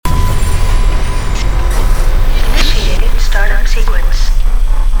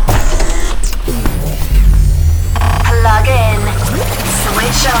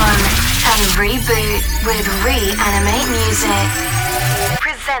Reboot with Reanimate Music.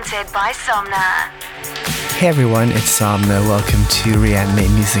 Presented by Somna. Hey everyone, it's Somna. Welcome to Reanimate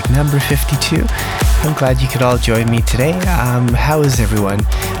Music number 52. I'm glad you could all join me today. How is everyone?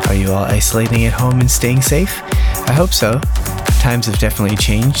 Are you all isolating at home and staying safe? I hope so. Times have definitely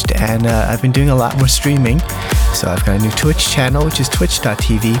changed, and I've been doing a lot more streaming. So I've got a new Twitch channel, which is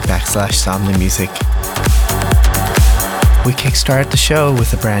twitch.tv/Somna Music. We kickstart the show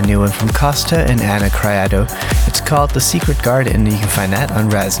with a brand new one from Costa and Anna Criado. It's called The Secret Garden, and you can find that on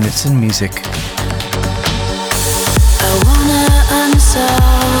Rasmussen Music. I wanna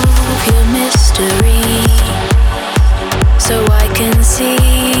unsolve your mystery, so I can see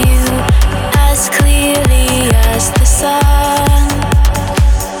you as clearly as the sun.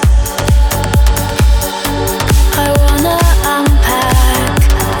 I wanna unpack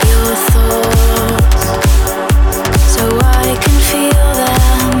your thoughts, so I can feel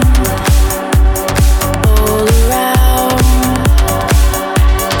them all around.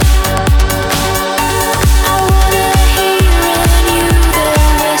 I wanna hear in you the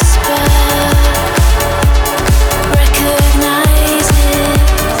whisper, recognize it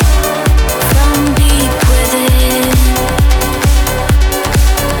from deep within.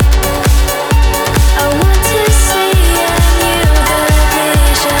 I want to see in you the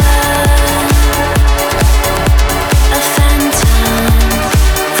vision, a phantom,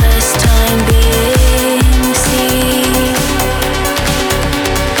 first time being seen.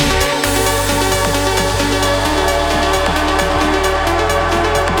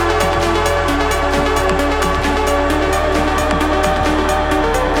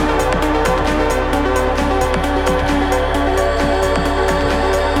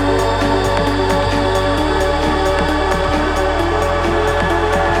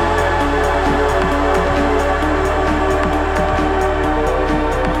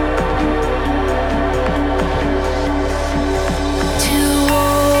 To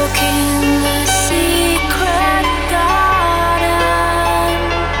walk in the secret garden,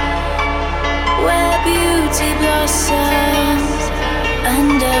 where beauty blossoms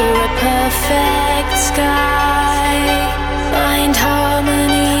under a perfect sky. Find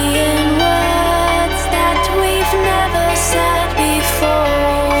harmony in words that we've never said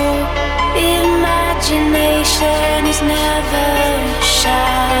before. Imagination is never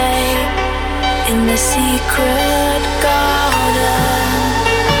shy in the secret garden.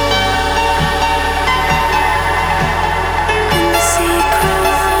 In the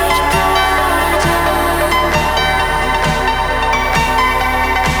secret garden.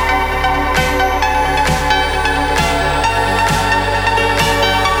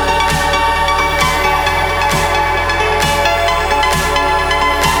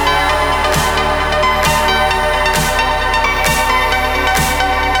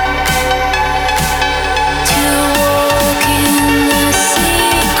 To walk in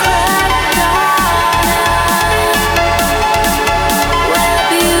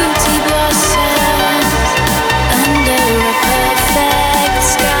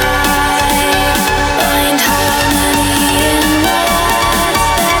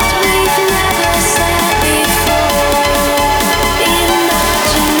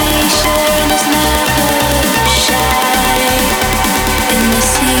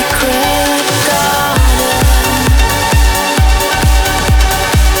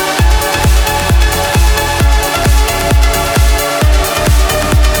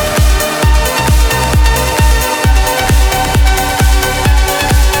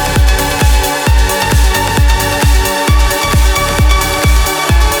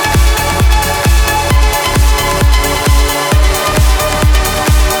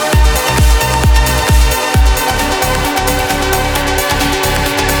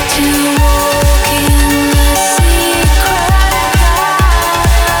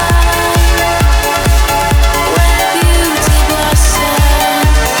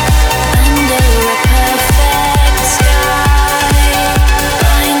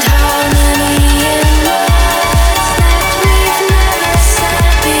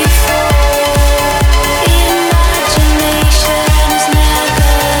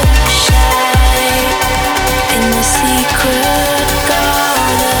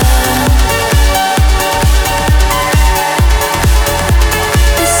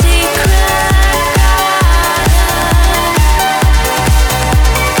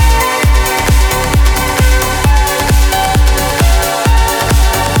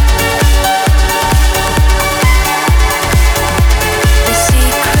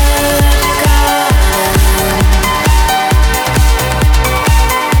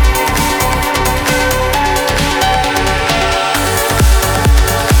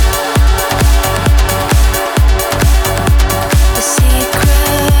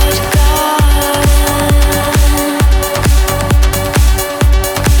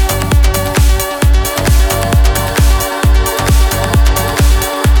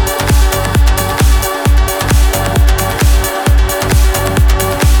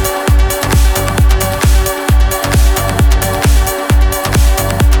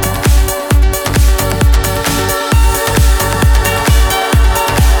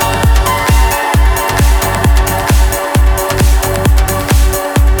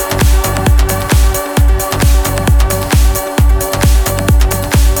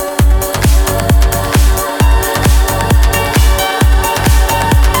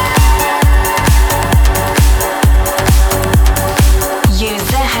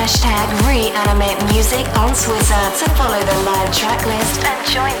 #ReanimateMusic on Twitter to follow the live track list and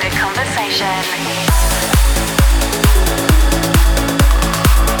join the conversation.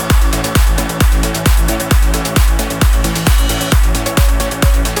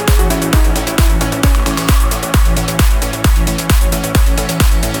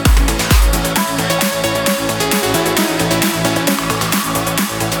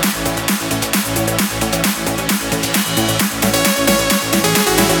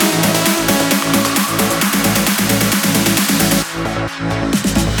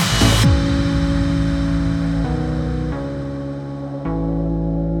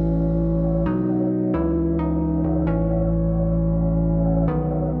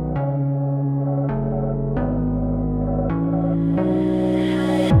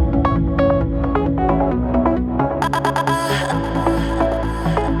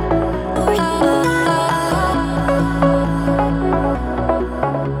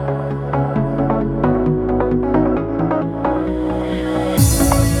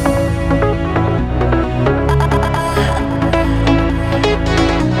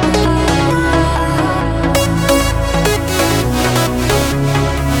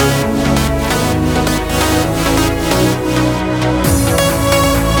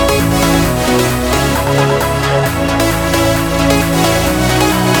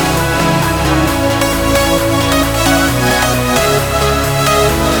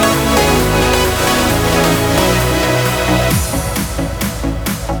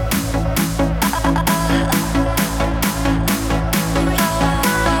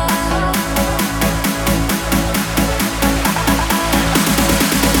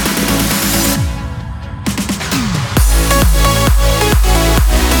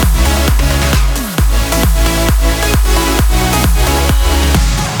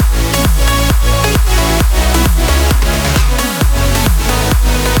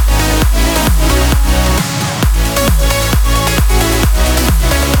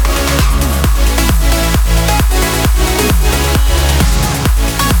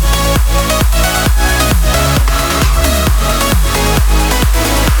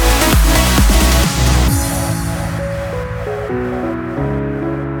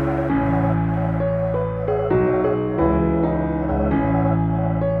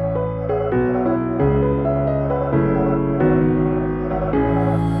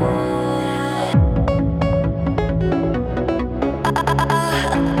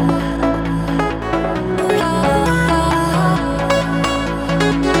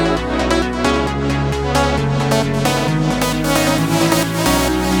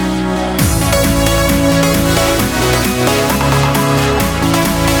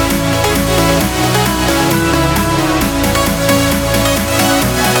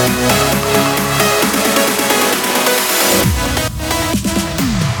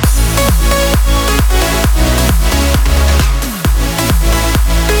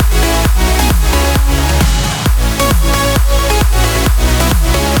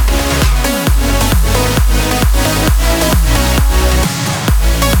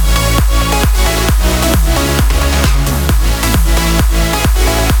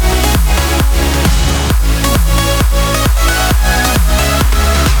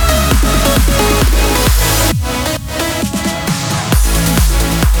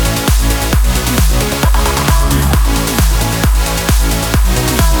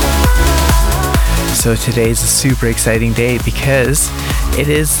 So today is a super exciting day because it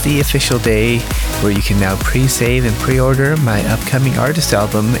is the official day where you can now pre-save and pre-order my upcoming artist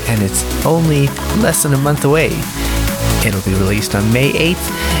album, and it's only less than a month away. It'll be released on May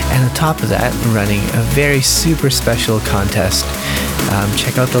 8th, and on top of that, I'm running a very super special contest.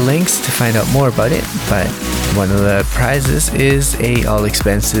 Check out the links to find out more about it, but one of the prizes is a all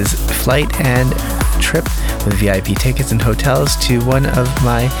expenses flight and trip with VIP tickets and hotels to one of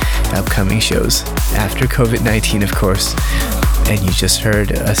my upcoming shows after COVID-19, of course. And you just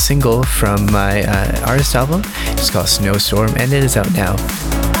heard a single from my artist album. It's called Snowstorm, and it is out now.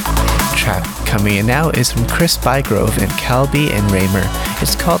 Track coming in now is from Chris Bygrove and Calby and Raymer.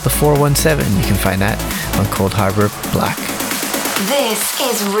 It's called The 417. You can find that on Cold Harbor Black. This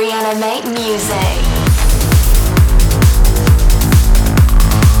is Reanimate Music.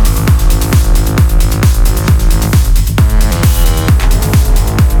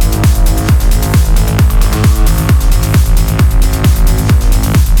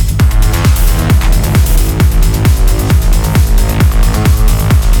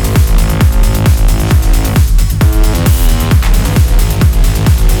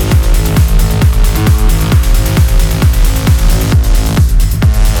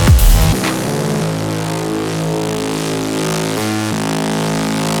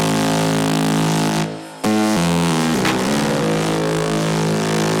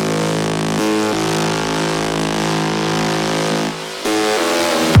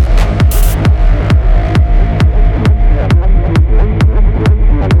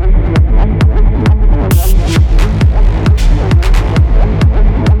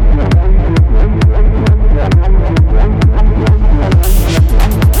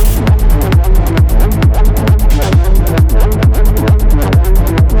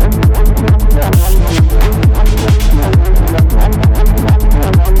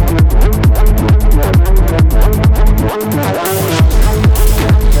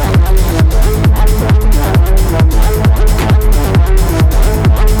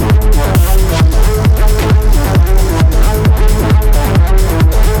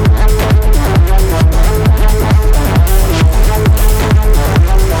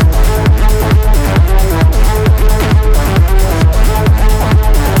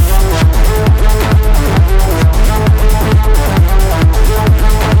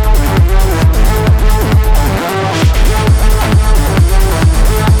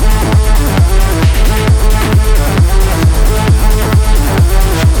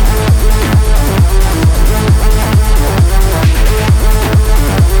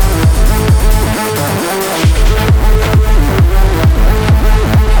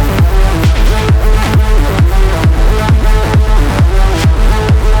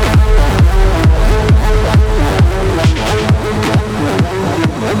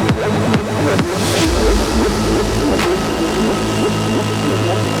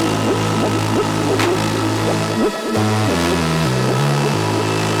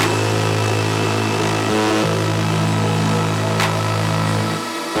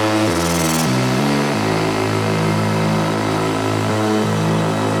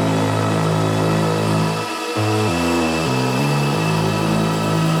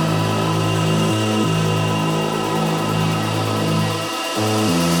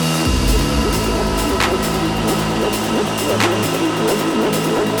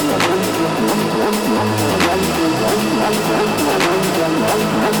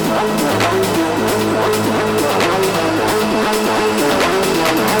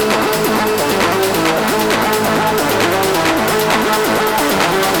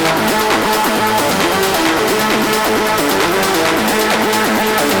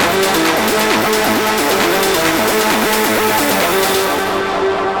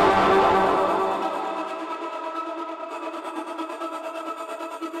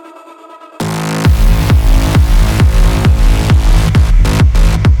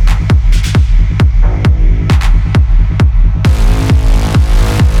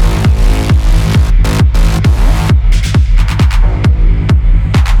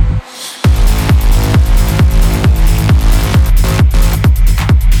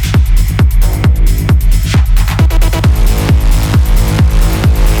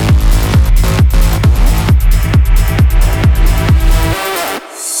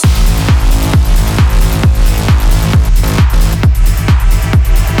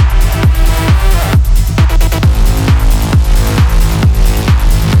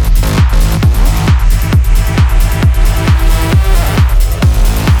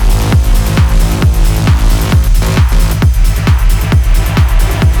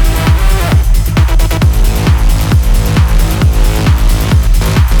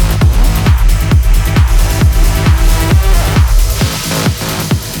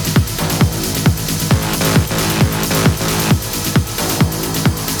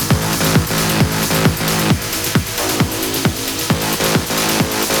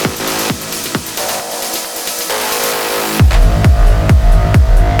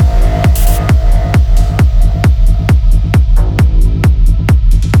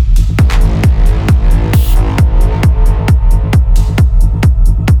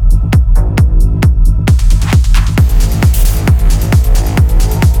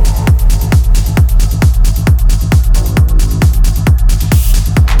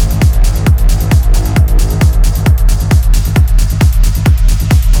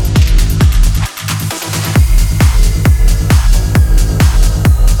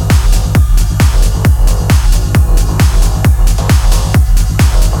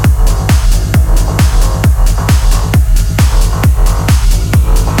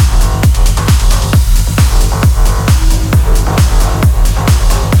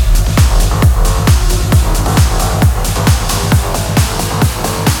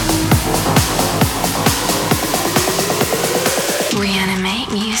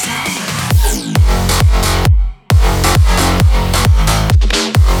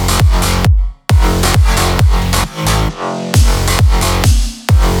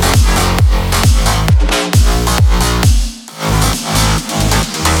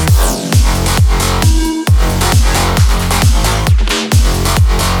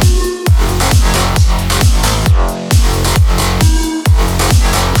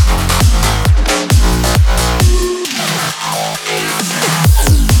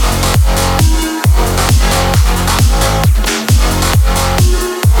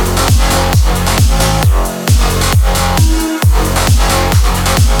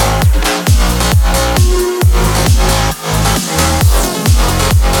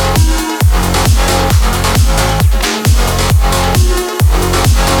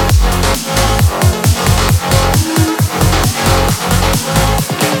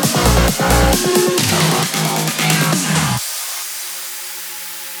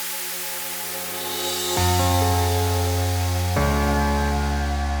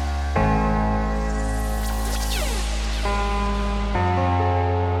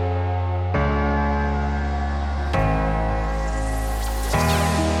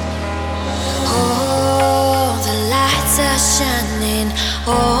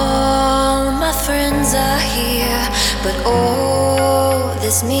 But oh,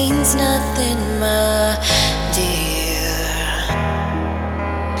 this means nothing, my dear.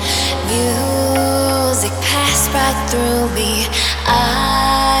 Music passed right through me.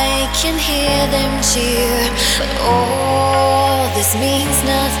 I can hear them cheer. But oh, this means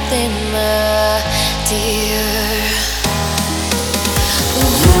nothing, my dear.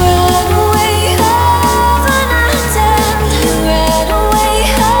 You ran away overnight and you ran away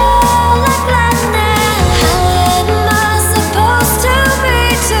like lightning. How am I supposed to be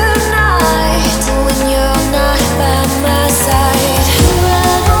tonight when you're not by my side? You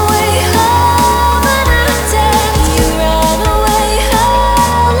ran away overnight and you ran away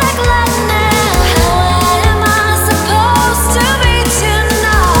like lightning. How am I supposed to be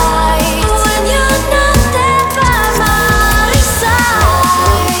tonight when you're not there by my side?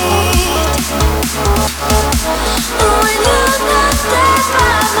 When you're not there by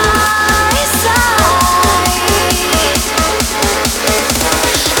my side, you run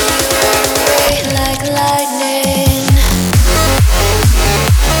away like lightning.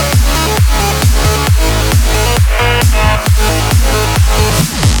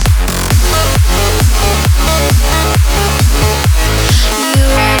 You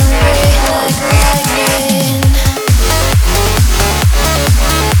run away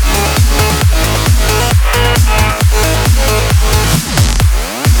like lightning.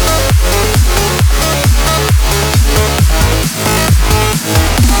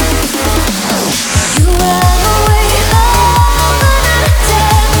 You ran away overnight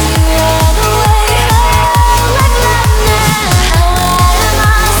and you ran away like lightning. How am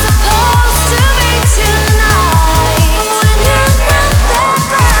I supposed to be tonight when you're not there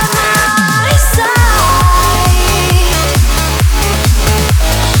by my side?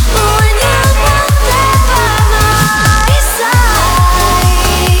 When you're not there by my side,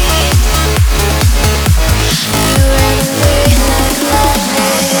 you ran away like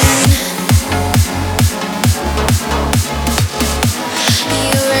lightning.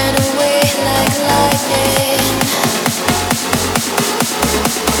 You ran away like lightning.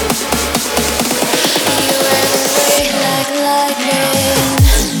 You ran away like lightning.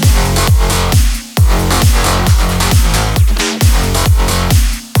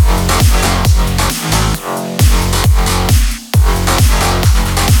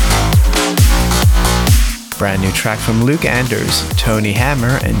 Brand new track from Luke Anders, Tony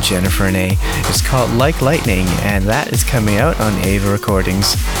Hammer, and Jennifer Ney. It's called Like Lightning, and that is coming out on Ava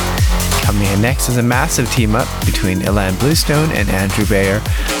Recordings. Coming in next is a massive team up between Ilan Bluestone and Andrew Bayer.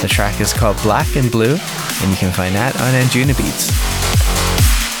 The track is called Black and Blue, and you can find that on Anjuna Beats.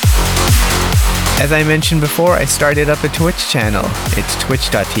 As I mentioned before, I started up a Twitch channel. It's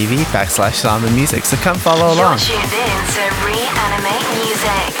twitch.tv/Samba Music, so come follow You're along. tuned in to Reanimate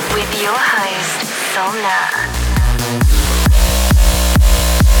Music with your host, Somna.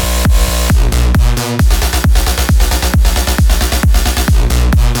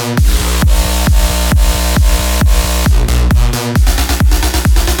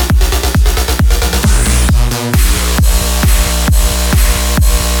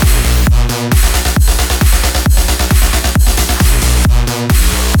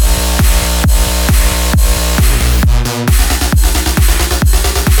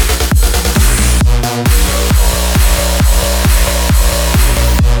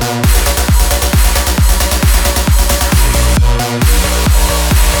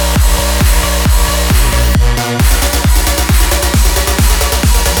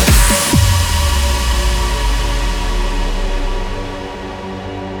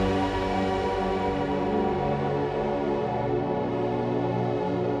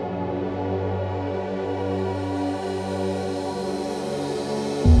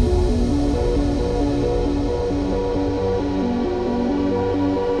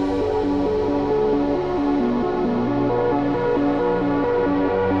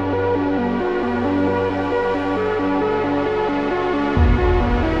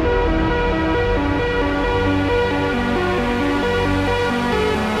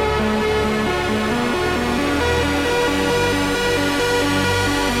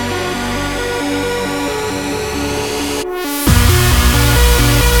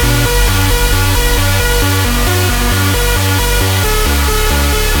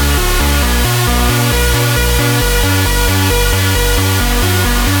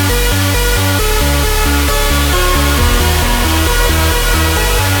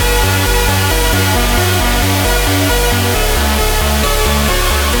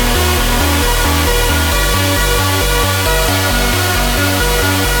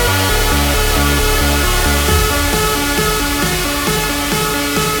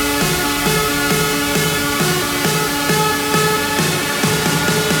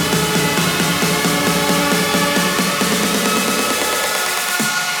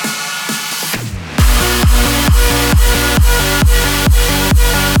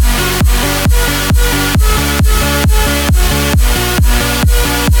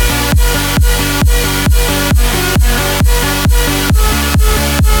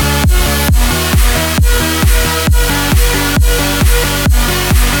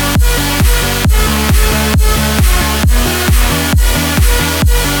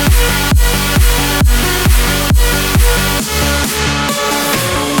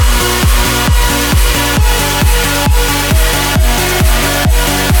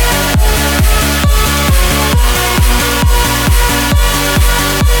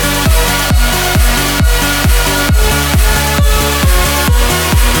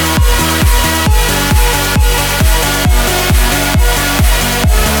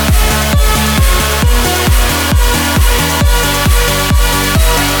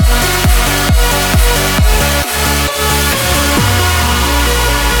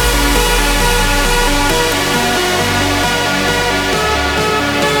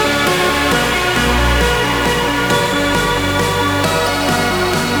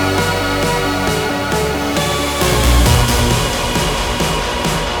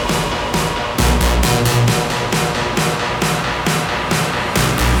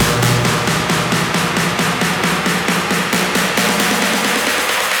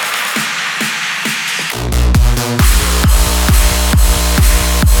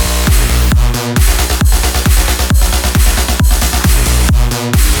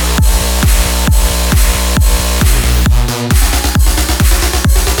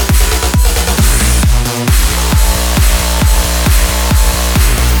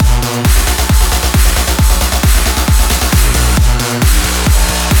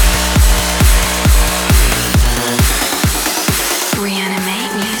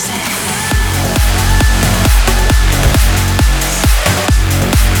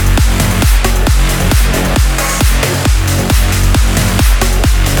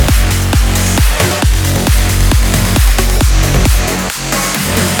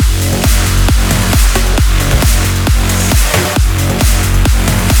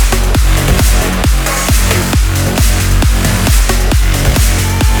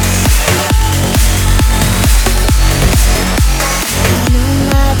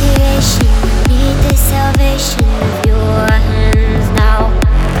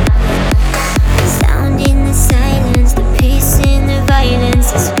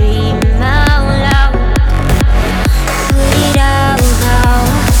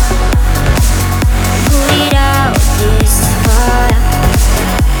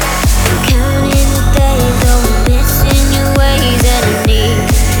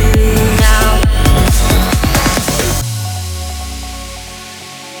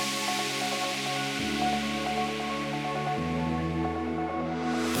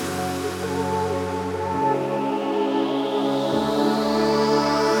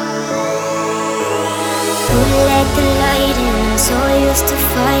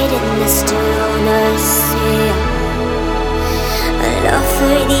 fight in the stillness, yeah. A love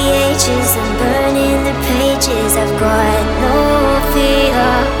for the ages, I'm burning the pages. I've got no fear.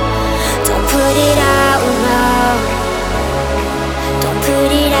 Don't put it out now. Don't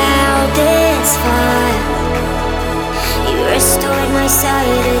put it out this far. You restored my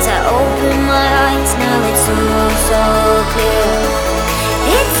sight as I open my eyes. Now it's all so clear.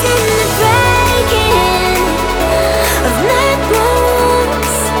 It's in the breaking of my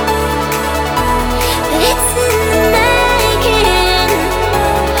bones, but it's in the making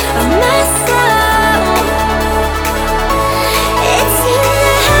of my soul. It's in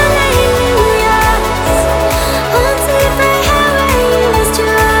the hallelujahs, haunted by how I used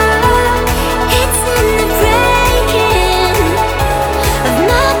you. It's in the breaking of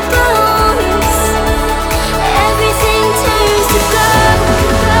my bones. Everything turns to gold.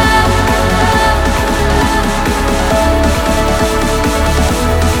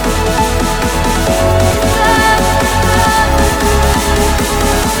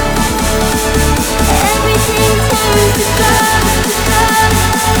 Everything turns to gold.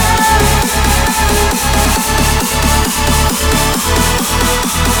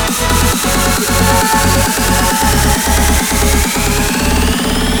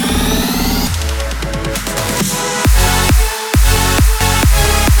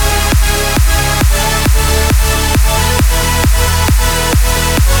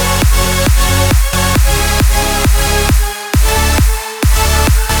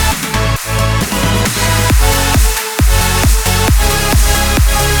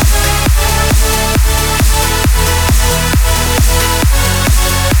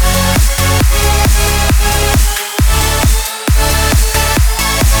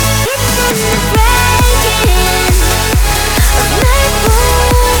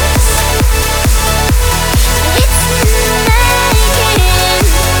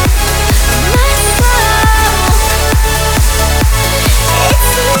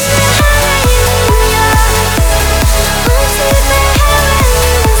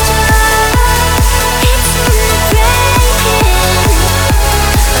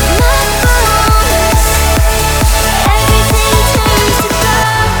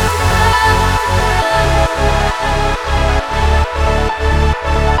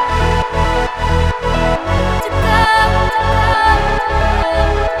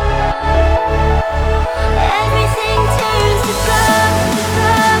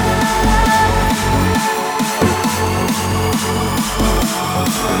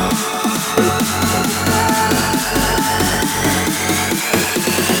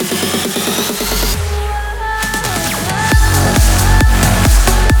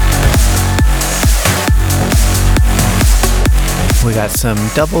 We got some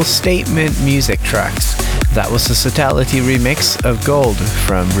double statement music tracks. That was the Totality remix of Gold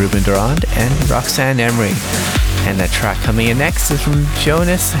from Ruben Durand and Roxanne Emery. And that track coming in next is from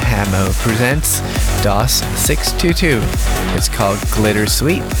Jonas Hamo presents DOS 622. It's called Glitter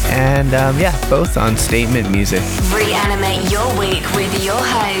Sweet, and both on Statement Music. Reanimate your week with your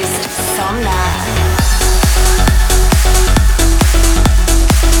host, Somna.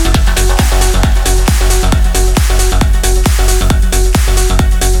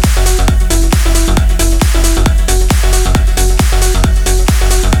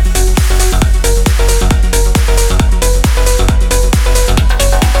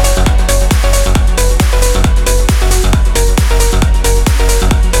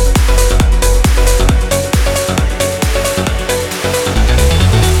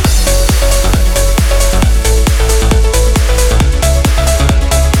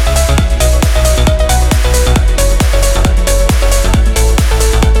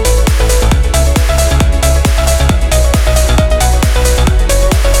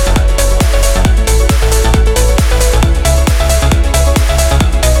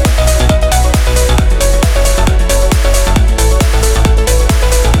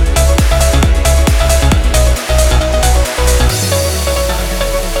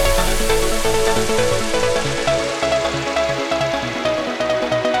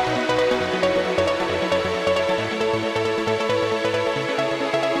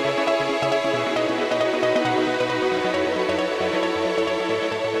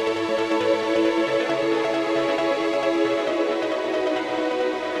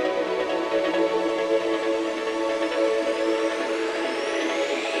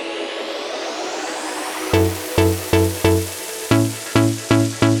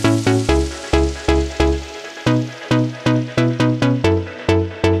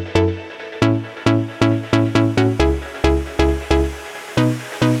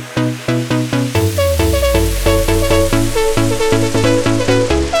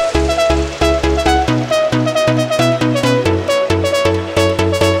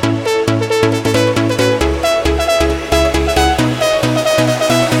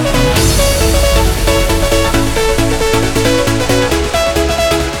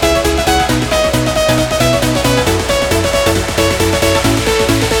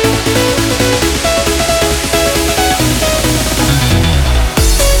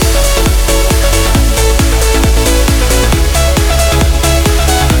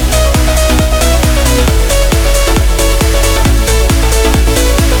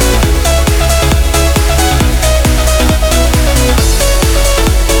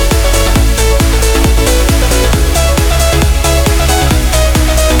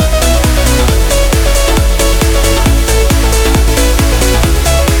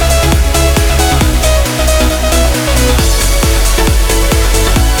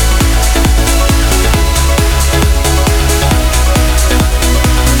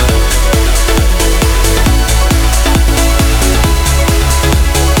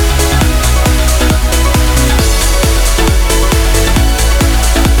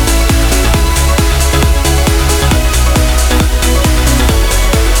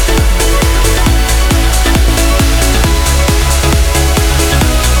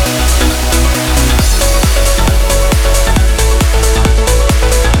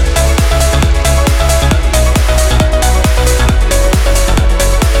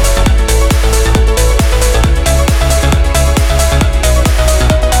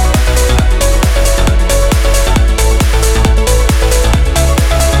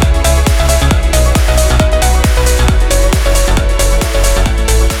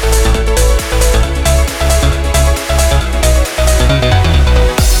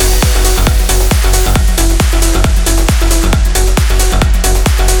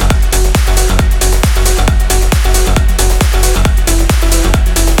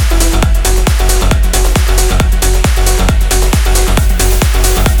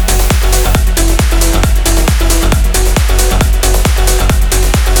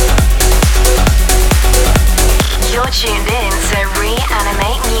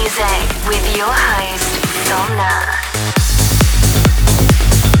 your host, Somna.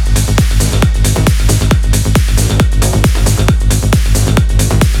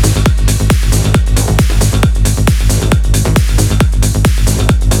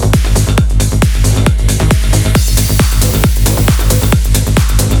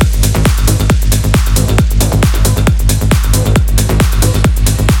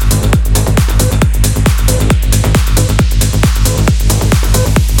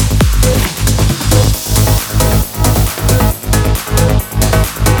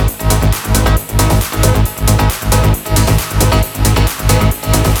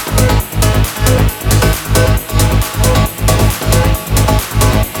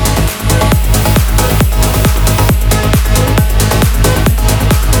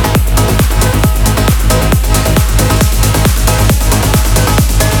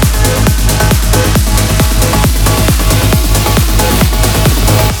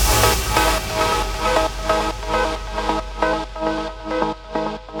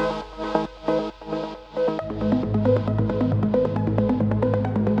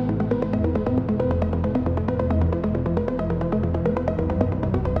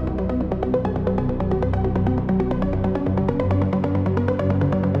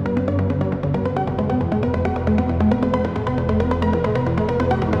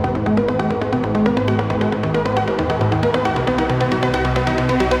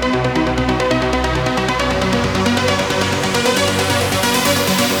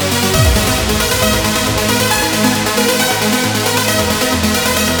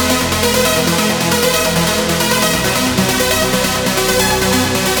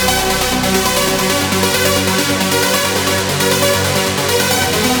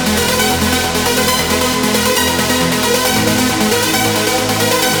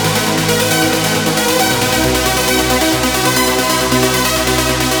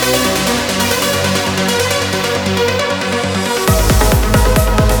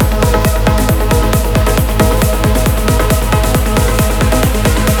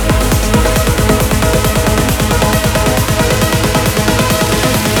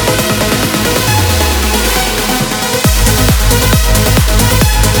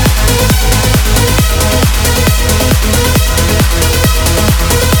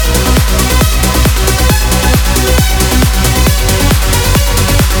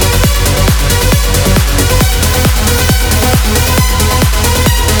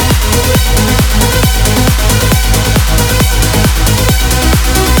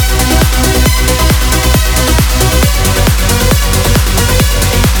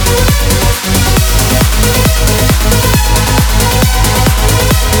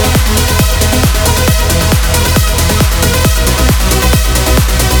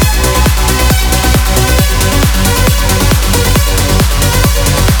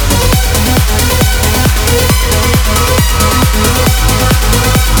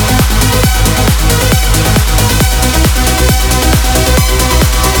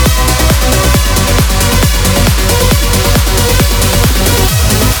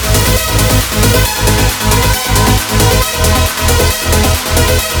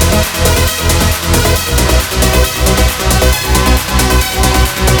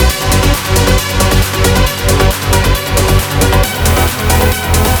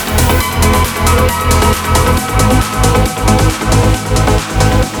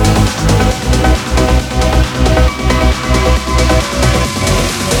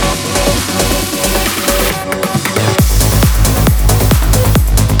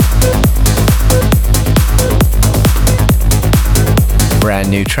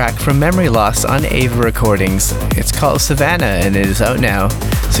 New track from Memory Loss on Ava Recordings. It's called Savannah and it is out now,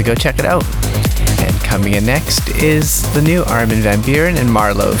 so go check it out. And coming in next is the new Armin van Buuren and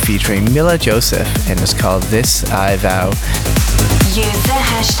Marlowe featuring Mila Joseph, and it's called This I Vow. Use the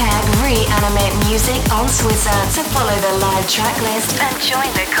hashtag #ReanimateMusic on Twitter to follow the live track list and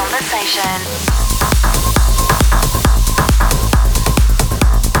join the conversation.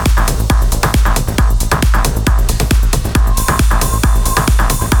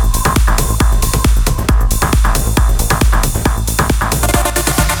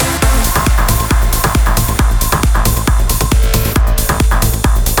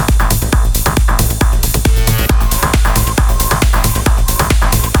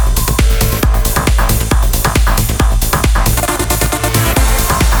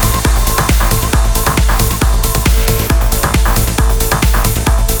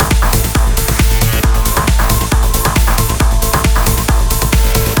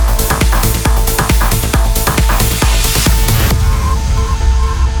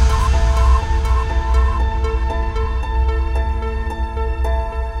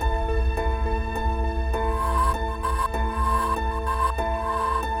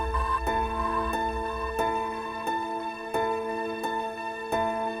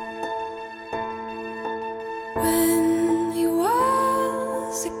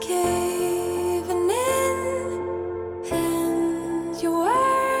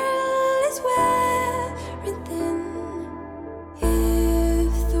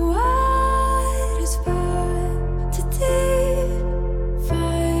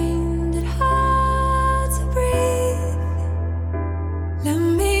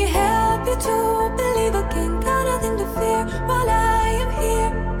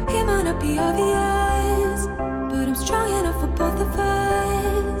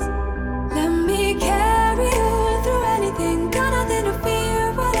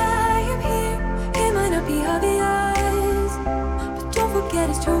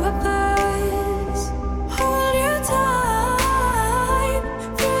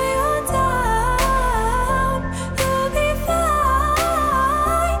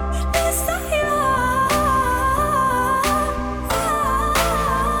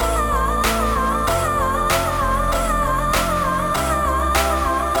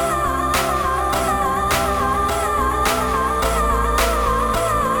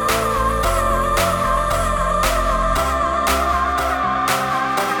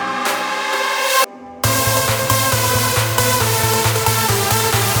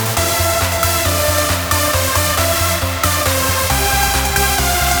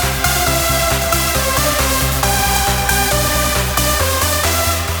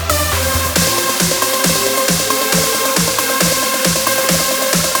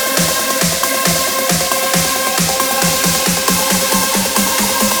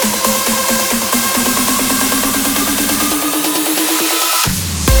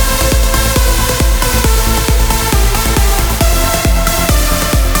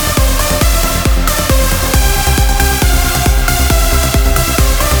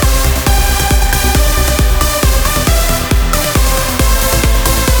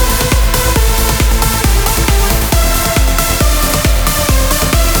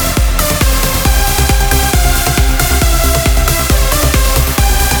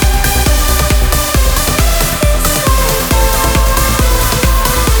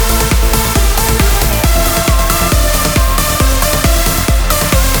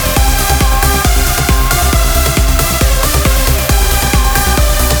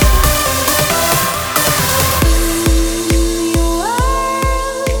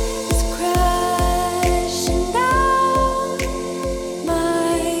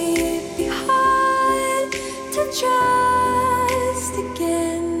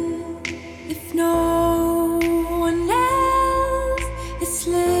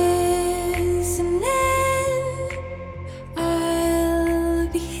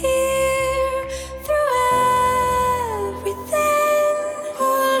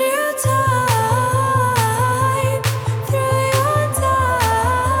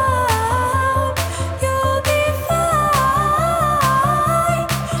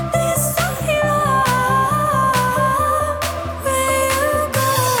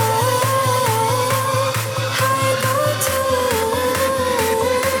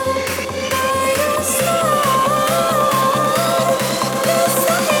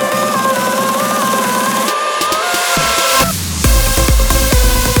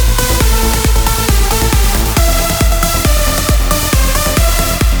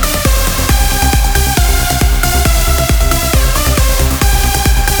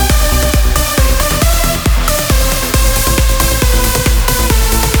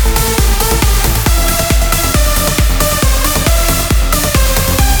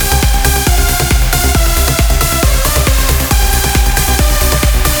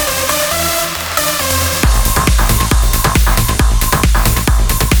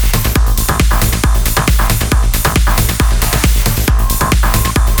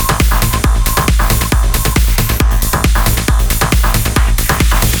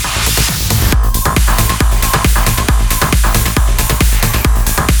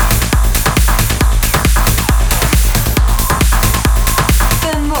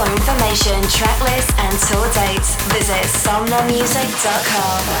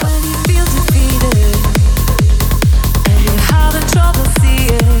 insomnamusic.com. When you feel defeated and you're having trouble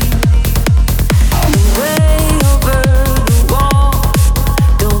seeing the way over the wall,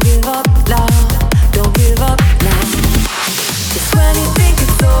 don't give up now, don't give up now. 'Cause when you think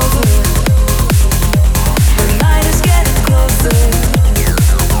it's over, the night is getting closer. You're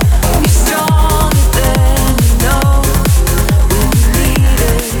stronger than you know when you need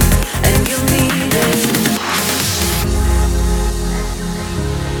it, and you need it.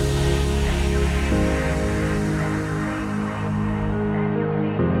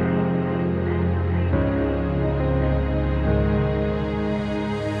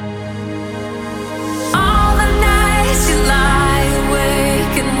 All the nights you lie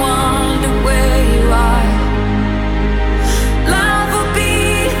awake and wonder where you are. Love will be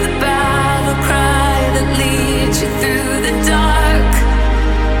the battle cry that leads you through the dark.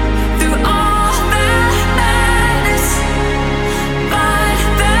 Through all the madness, find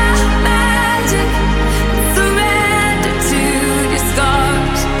the magic, surrender to your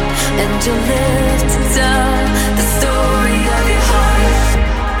scars, and you'll live to tell the story of your heart.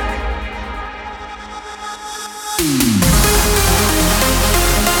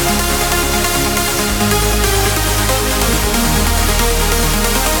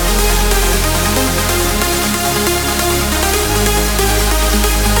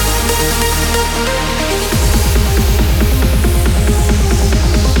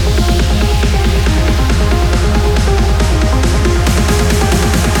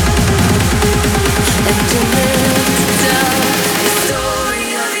 And you'll live to tell the story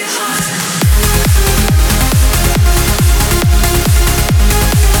of your heart.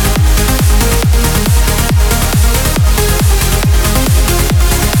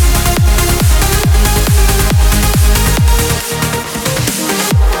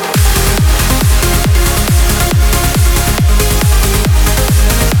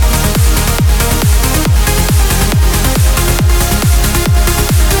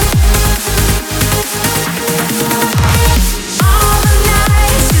 All the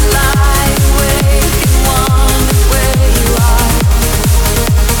nights you lie awake and wonder where you are.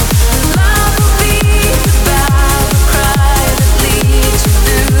 Love will be the battle cry that leads you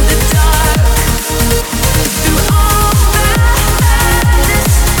through the dark. Through all the madness,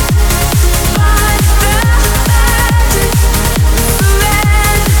 find the magic,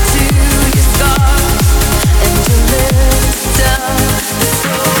 surrender to your scars, and you'll live to tell the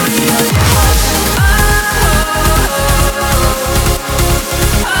story of your heart.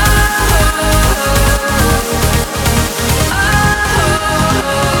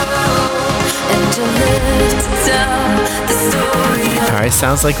 And you'll live to tell the story of Alright,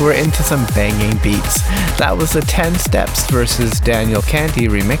 sounds like we're into some banging beats. That was the 10 Steps versus Daniel Canty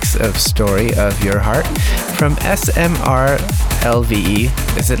remix of Story of Your Heart from SMR LVE.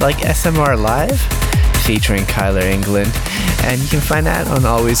 Is it like SMR Live? Featuring Kyler England. And you can find that on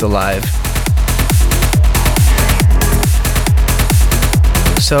Always Alive.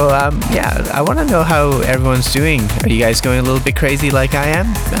 So, yeah, I want to know how everyone's doing. Are you guys going a little bit crazy like I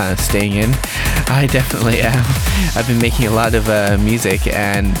am? Staying in? I definitely am. I've been making a lot of music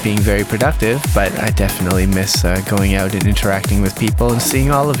and being very productive, but I definitely miss going out and interacting with people and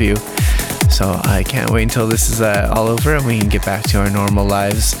seeing all of you. So I can't wait until this is all over and we can get back to our normal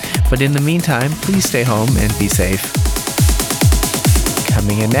lives. But in the meantime, please stay home and be safe.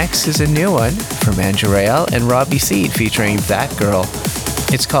 Coming in next is a new one from Andrew Rayel and Robbie Seed featuring That Girl.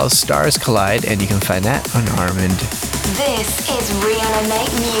 It's called Stars Collide, and you can find that on Armand. This is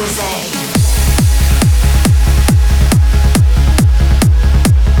Reanimate Music.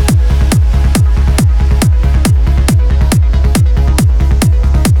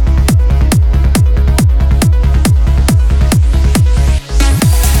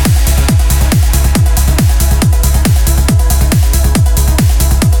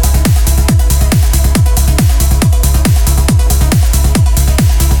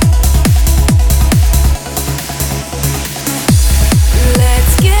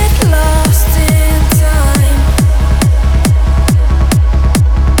 Let's get lost.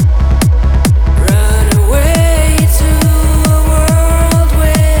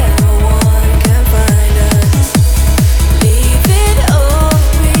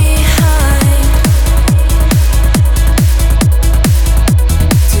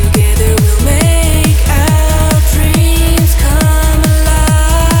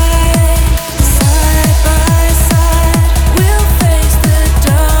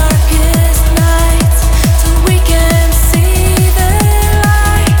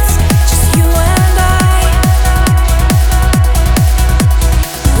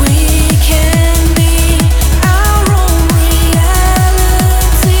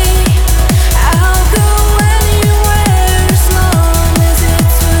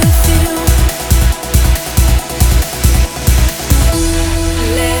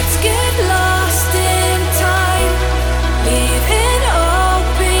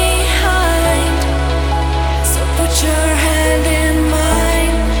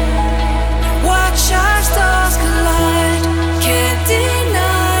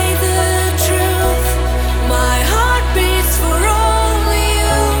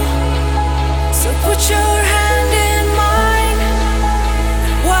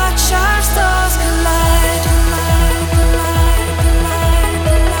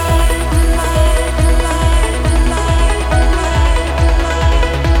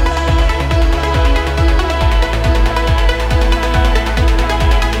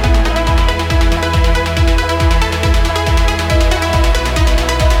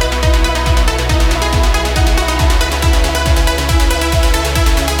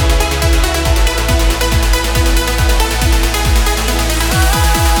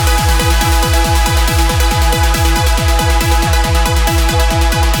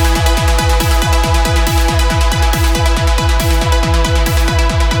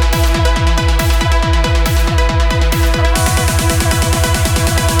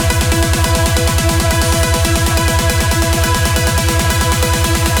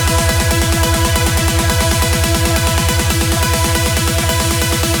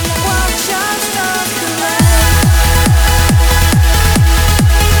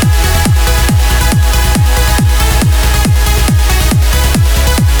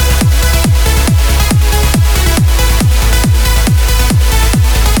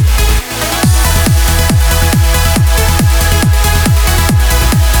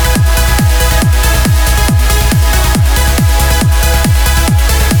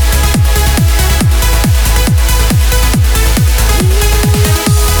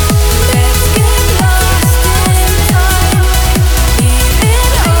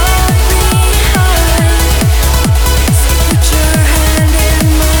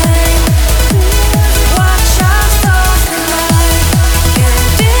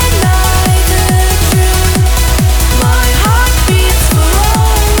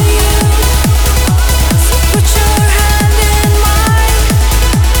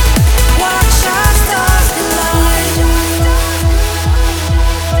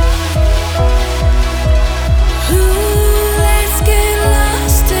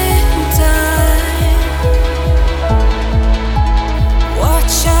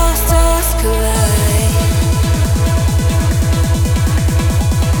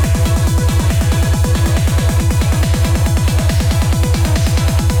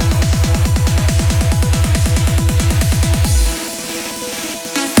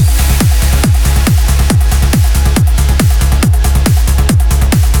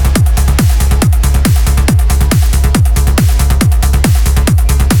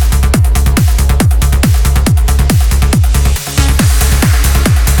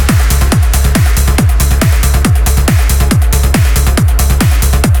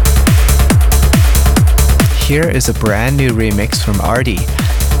 here is a brand new remix from Artie.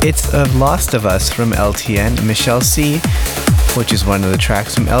 It's of Lost of Us from LTN and Michelle C, which is one of the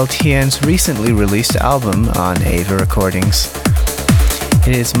tracks from LTN's recently released album on Ava Recordings.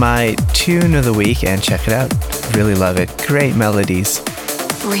 It is my tune of the week, and check it out. Really love it. Great melodies.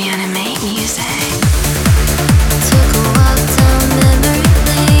 Reanimate music. Took a walk down memory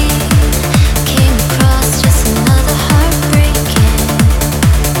lane, came across just another heartbreaking.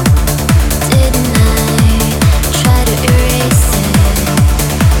 Didn't I try to erase it?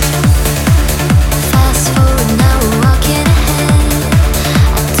 Fast forward, now we're walking ahead.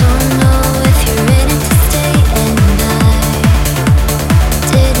 I don't know if you're in it to stay, and I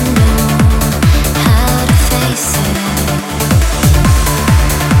didn't know how to face it.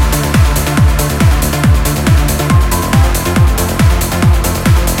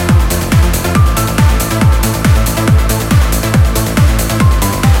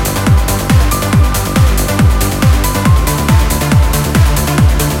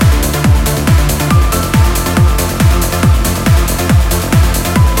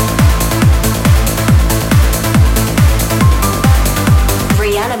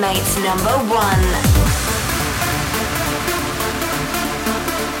 Reanimate's number one.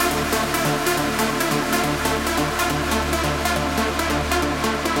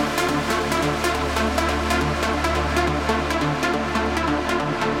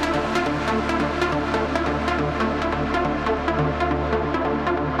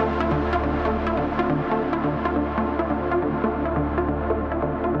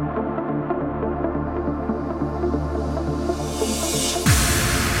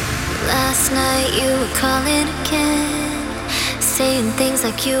 Last night you were calling again, saying things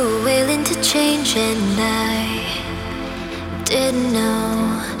like you were willing to change, and I didn't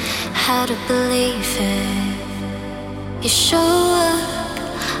know how to believe it. You show up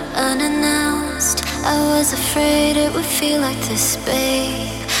unannounced, I was afraid it would feel like this, babe.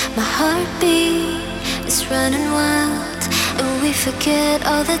 My heartbeat is running wild, and we forget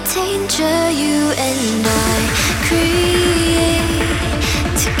all the danger you and I create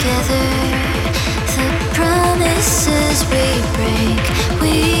together. The promises we break,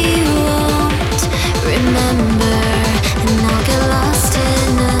 we won't remember, and I'll get lost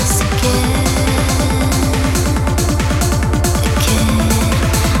in us again,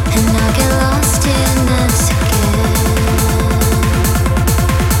 and I'll get lost in us again.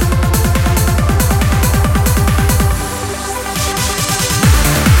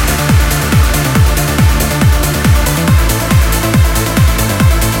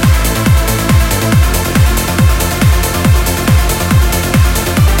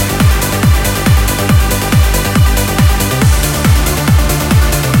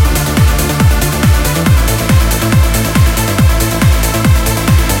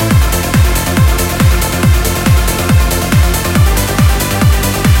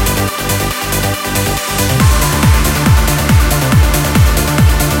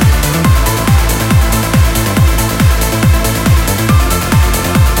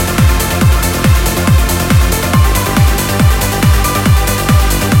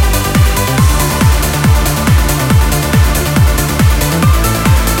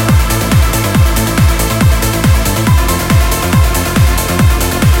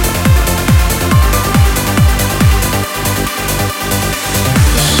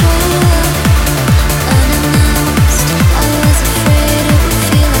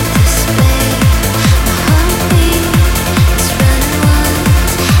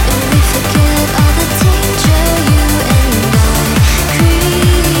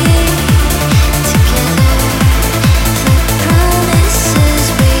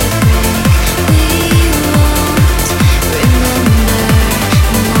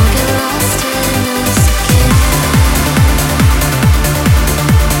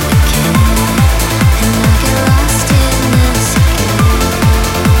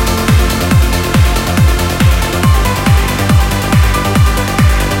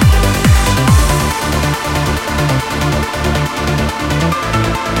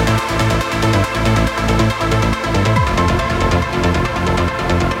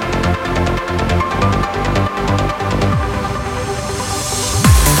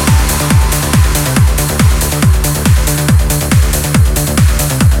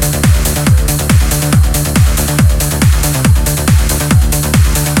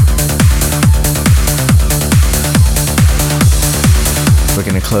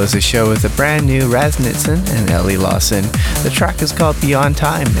 Close the show with a brand new Rasnitzen and Ellie Lawson. The track is called Beyond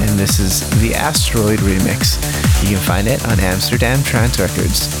Time, and this is the Asteroid remix. You can find it on Amsterdam Trance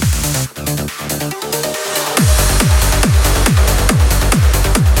Records.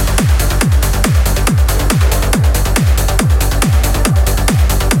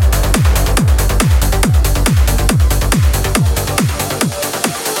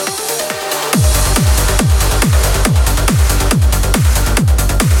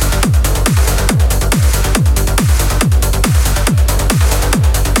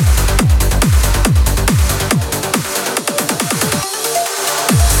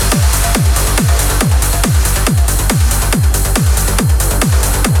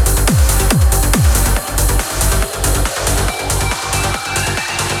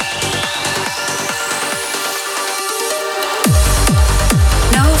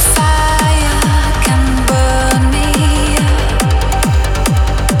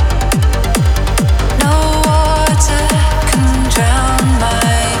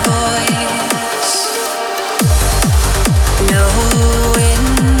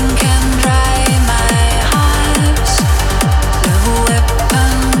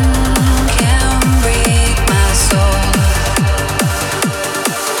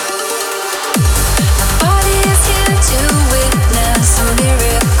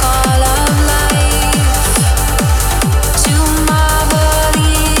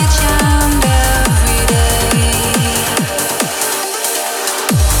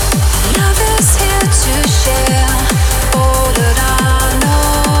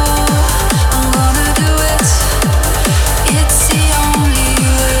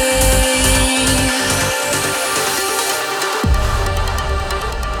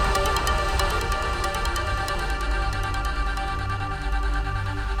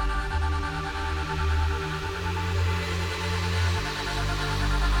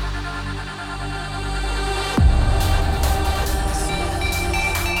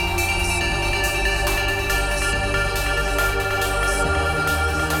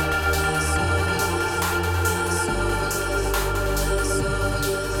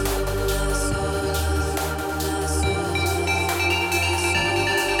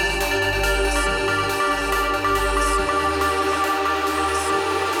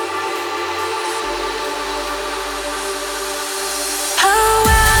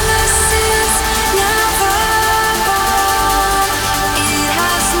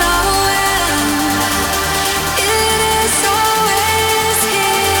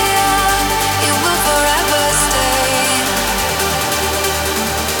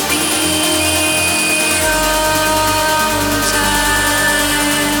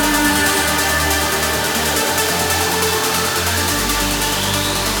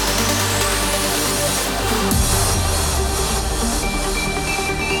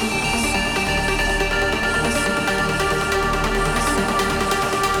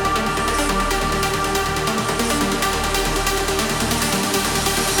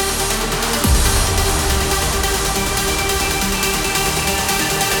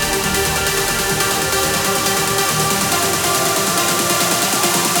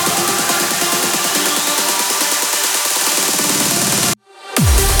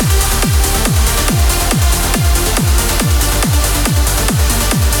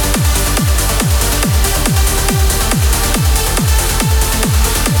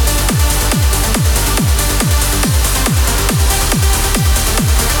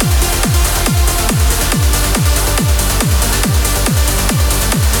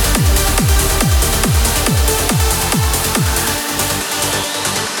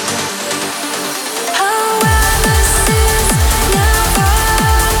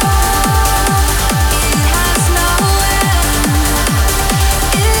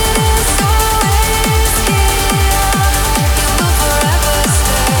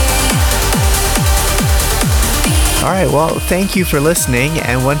 well, thank you for listening.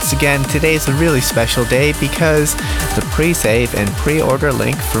 And once again, today is a really special day because the pre-save and pre-order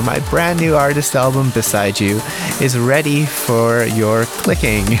link for my brand new artist album, Beside You, is ready for your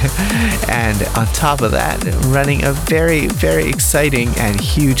clicking. And on top of that, running a very, very exciting and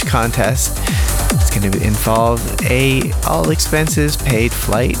huge contest. It's going to involve a all expenses paid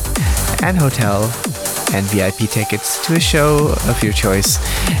flight and hotel and VIP tickets to a show of your choice,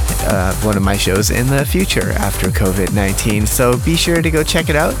 one of my shows in the future after COVID-19. So be sure to go check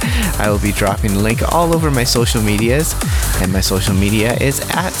it out. I will be dropping the link all over my social medias, and my social media is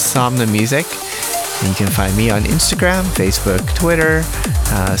at Somna Music. And you can find me on Instagram, Facebook, Twitter,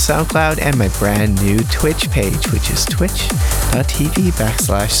 SoundCloud, and my brand new Twitch page, which is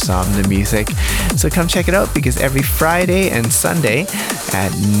twitch.tv/Somna Music. So come check it out, because every Friday and Sunday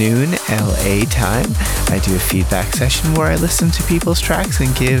at noon LA time, I do a feedback session where I listen to people's tracks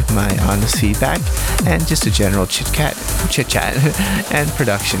and give my honest feedback and just a general chit-chat and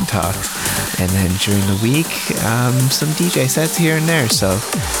production talk. And then during the week, some DJ sets here and there. So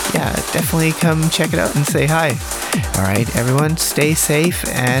yeah, definitely come check it out and say hi. All right, everyone, stay safe,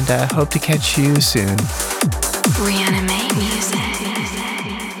 and hope to catch you soon. Reanimate Music.